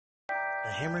A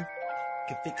hammer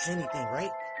can fix anything, right?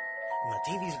 My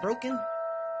TV's broken?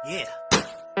 Yeah.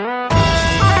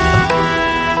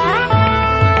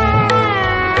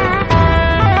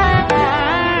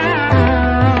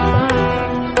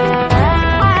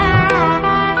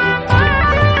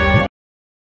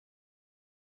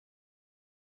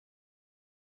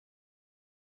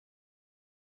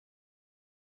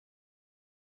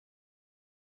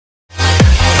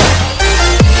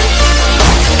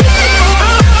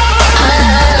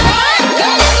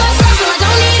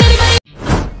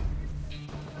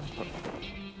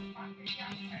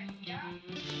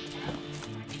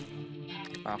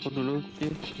 Aku dulu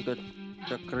sih ikut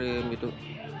ke krim itu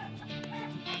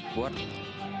buat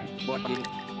ini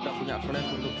nggak punya plan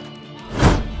dulu.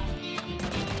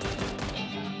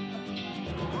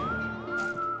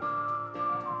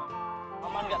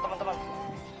 Aman nggak teman-teman?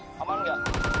 Aman nggak?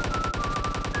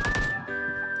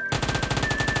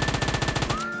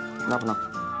 Knock.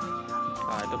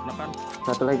 Nah itu penekan.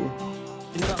 Satu lagi.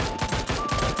 Ini bang.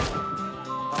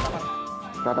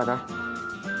 Rata kah?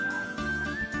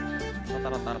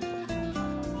 Rata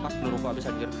pas peluru gua habis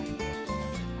anjir.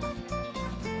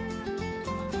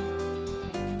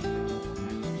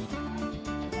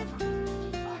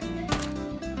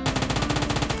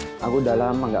 Aku udah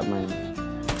lama nggak main.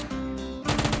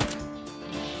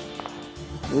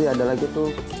 Wih, ada lagi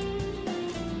tuh.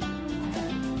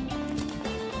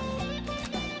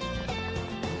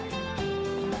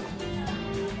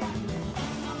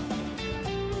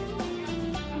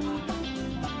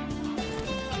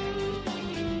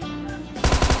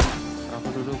 Aku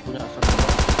dulu punya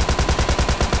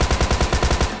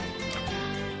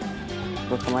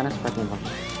Terus kemana sepatnya bang?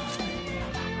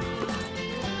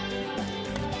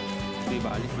 di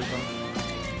Bali sih bang.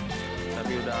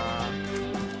 Tapi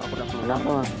aku udah keluar. Kenapa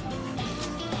bang?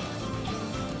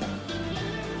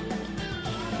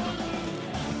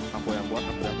 Aku yang buat.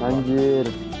 Anjir.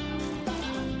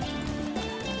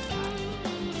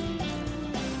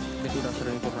 Itu udah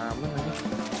sering turnamen aja.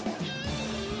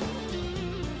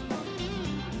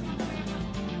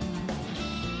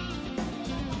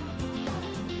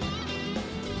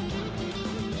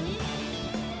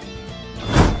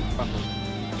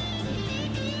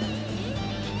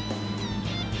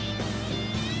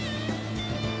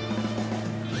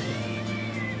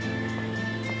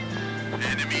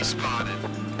 Enemy spotted.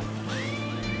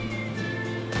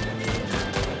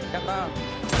 Ya bang.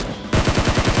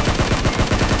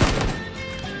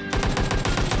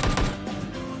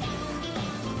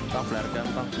 Bang flare gun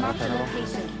bang. Marked a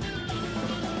location.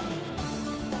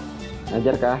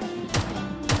 Ngajar kah?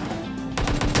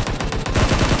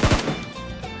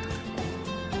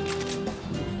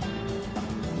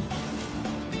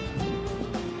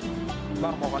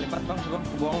 Bang mau kalimat bang, coba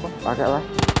buang bang. Pakai lah.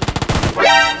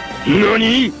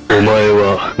 NANI?! お前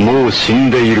はもう死ん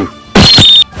でいる。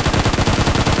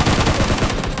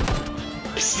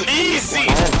Easy!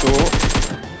 Air tuh.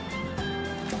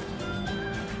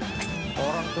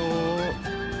 Orang tuh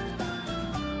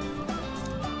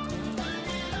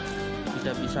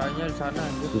bisa-bisanya di sana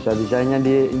anjir. Bisa-bisanya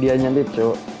dia nyelip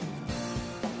cok.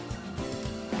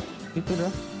 Itu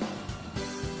dah.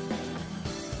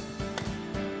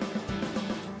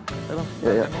 Bang.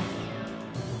 Ya.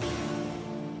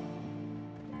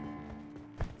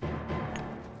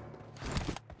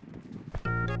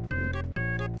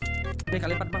 Ini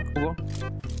kalimat bang, aku buang.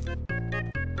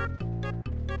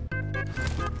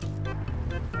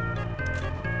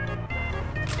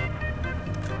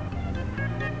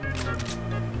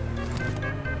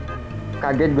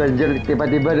 Kaget gue anjir,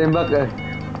 tiba-tiba nembak ya.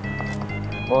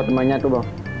 Oh temannya tuh bang.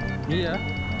 Iya.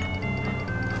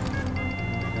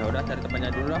 Ya udah cari temannya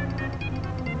dulu lah.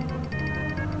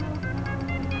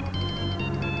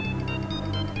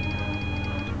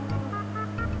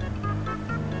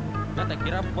 Nah, tak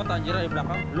kira bot anjir di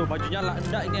belakang. Lu bajunya lah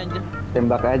enggak ini anjir.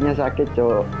 Tembakannya sakit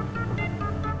cok.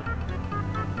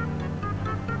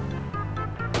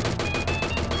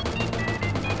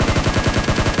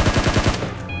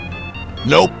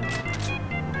 Nope.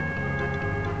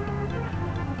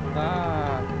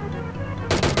 Ah.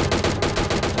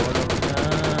 Bodohnya.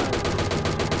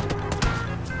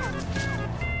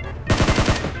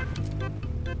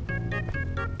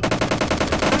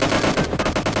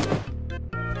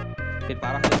 Hit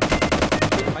parah tuh.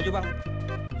 Hit, maju bang.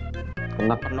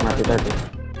 Kena mati tadi.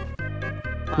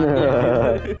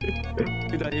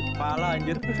 Itu dari kepala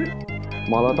anjir.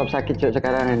 Molotov sakit cok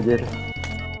sekarang anjir.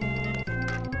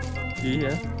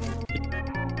 Iya.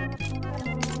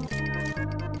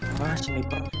 Wah,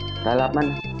 sniper. Kali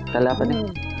apa nih?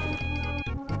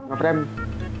 Ngeframe.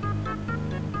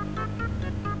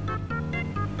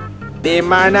 Di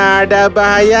mana ada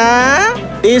bahaya,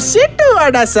 di situ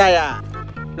ada saya.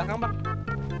 Belakang bang.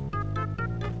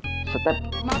 Step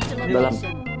Marked a dalam.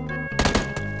 location.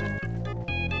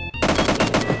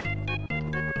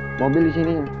 Mobil di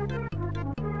sini.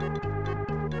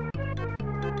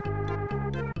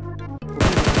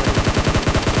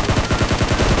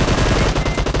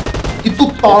 Itu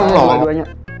tolong. Dua-duanya.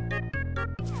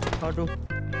 Aduh.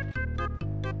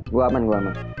 Gua aman, gua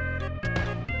aman.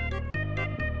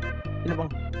 Ini bang.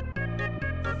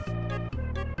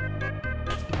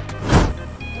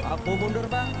 Aku mundur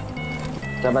bang.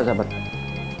 Sabar, sabar.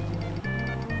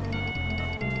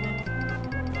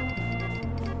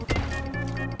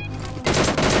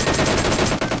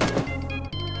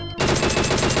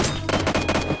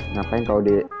 Ngapain kau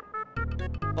di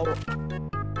Oh.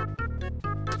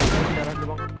 Darah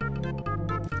dulu bang.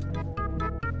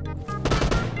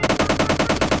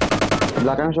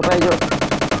 belakang suka hijau?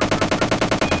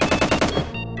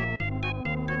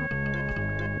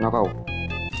 Nggak kau.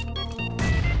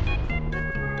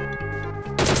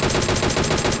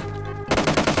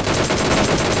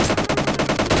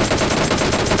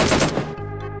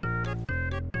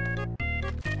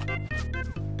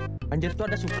 Anjir tuh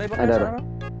ada supply bang. Ada, sana, Bang. Bang.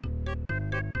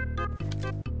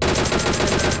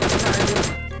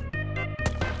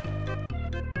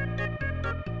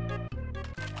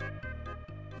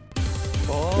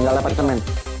 Oh, Tinggal apartemen.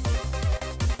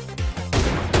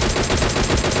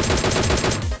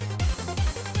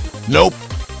 Nope.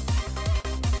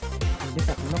 anjir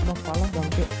tak kena kepala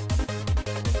bangke.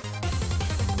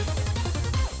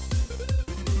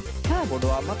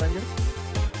 Bodoh amat anjir.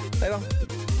 Ayo bang.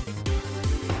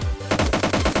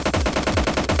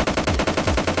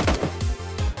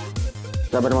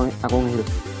 Sabar bang, aku ngehidup.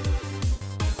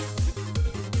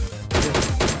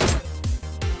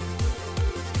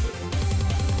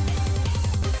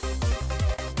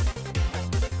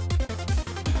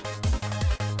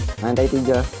 Lantai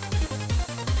 3.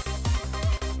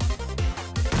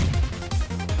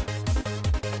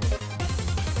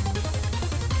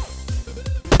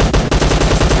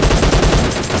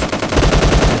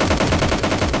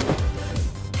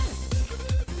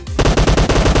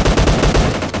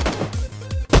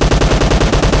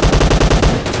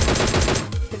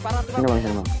 Parah tuh Sini bang. bang,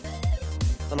 sini bang.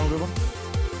 Tolong dulu bang.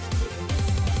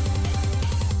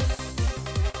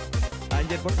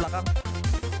 Anjir bos belakang.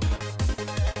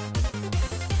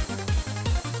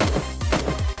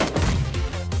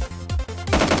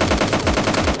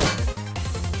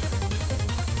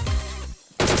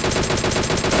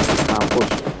 Mampus.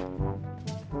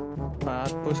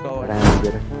 Mampus kau.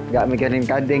 Anjir. Nggak mikirin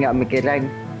KD, nggak mikirin.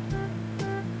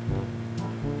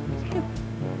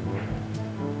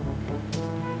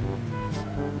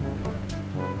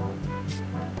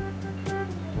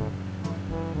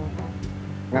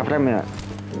 Nggak frame ya?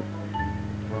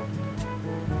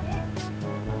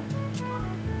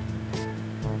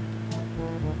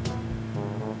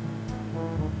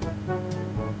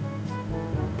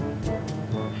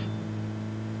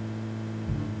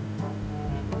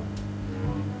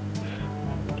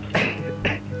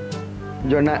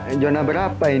 Zona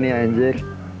berapa ini anjir?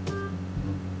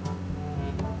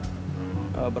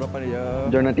 Berapa nih ya?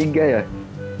 Zona 3 ya?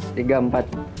 3, 4.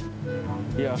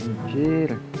 Iya. Anjir.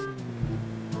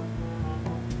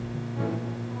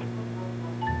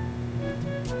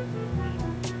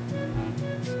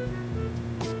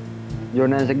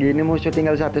 Zona segini musuh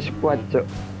tinggal 1 squad, cok.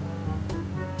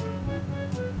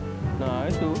 Nah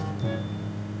itu.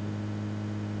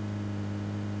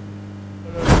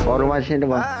 Formasi itu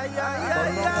bang.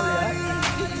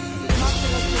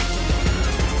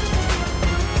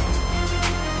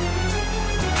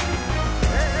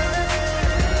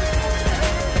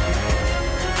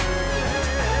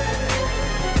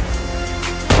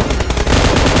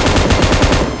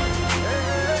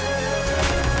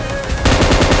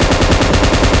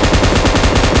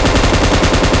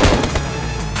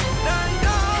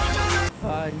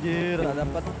 Anjir, tak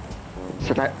dapat.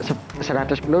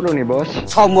 100 peluru nih bos.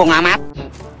 Sombong amat.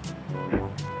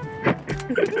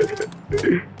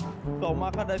 Kau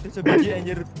makan dari sebiji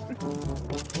anjir.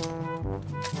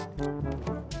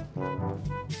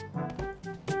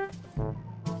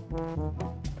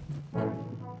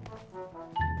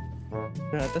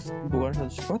 Nah, atas bukan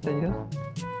satu squad aja.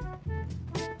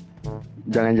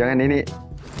 Jangan-jangan ini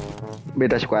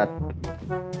beda squad.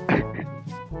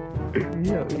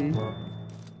 Iya, iya.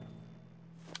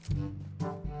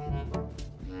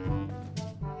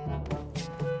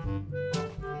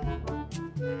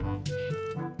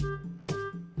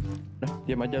 Nah,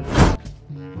 diam aja lu.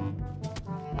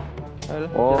 Ayolah.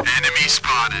 Oh, Enemy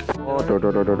spotted. oh,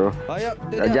 tuh. Ayo,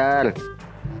 tidak. Ajar.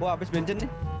 Wah, habis bensin nih.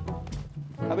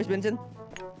 Habis bensin.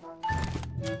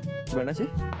 Gimana sih?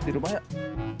 Di rumah ya?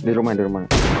 Di rumah.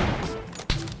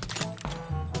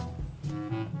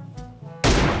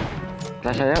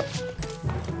 Gas saya.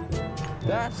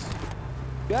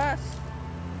 Gas.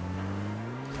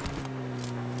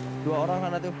 2 orang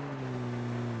sana tuh.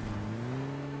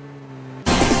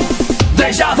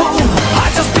 Deja vu, I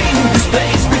just been in this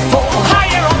place before.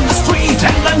 Higher on the street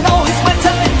and I know it's my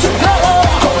time to go.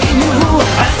 Calling you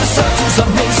and the search is a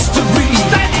mystery.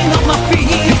 Standing on my feet,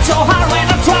 it's so hard when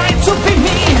I try to be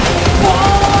me.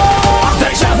 Whoa,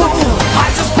 deja vu,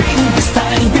 I just been in this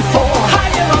time before.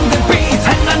 Higher on the beat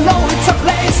and I know it's a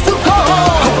place to go.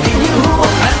 Calling you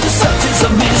and the search is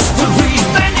a mystery.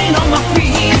 Standing on my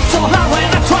feet, it's so hard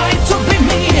when I try to be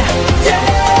me. Yeah.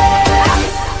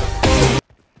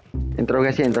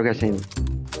 Interogasi.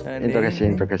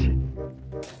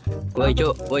 Woi,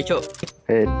 Cuk.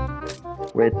 Wait.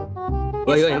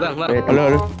 Woi, Bang. Wait.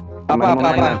 Halo.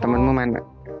 Apa? Temenmu mana?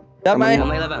 Damai.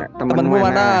 Temenmu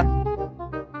mana?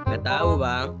 Gak tahu,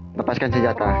 Bang. Lepaskan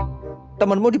senjata.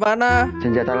 Temenmu di mana?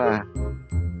 Senjata lah.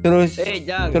 Terus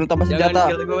suruh tambah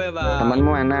senjata. kill gue, Bang. Temenmu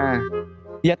mana?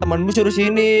 Ya temenmu suruh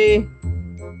sini.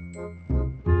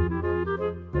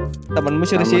 Temenmu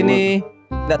suruh sini.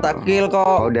 Nggak tak kill kok.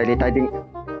 Oh, dari tadi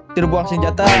Suruh buang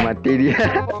senjata. mati dia.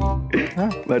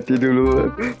 Mati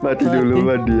dulu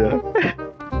sama dia.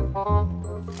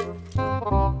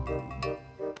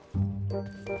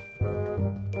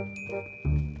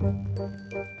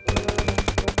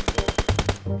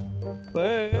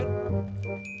 Gue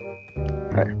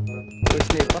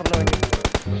sniper loh ini.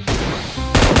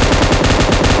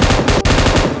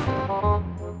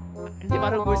 Ini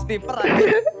baru gue sniper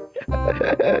aja.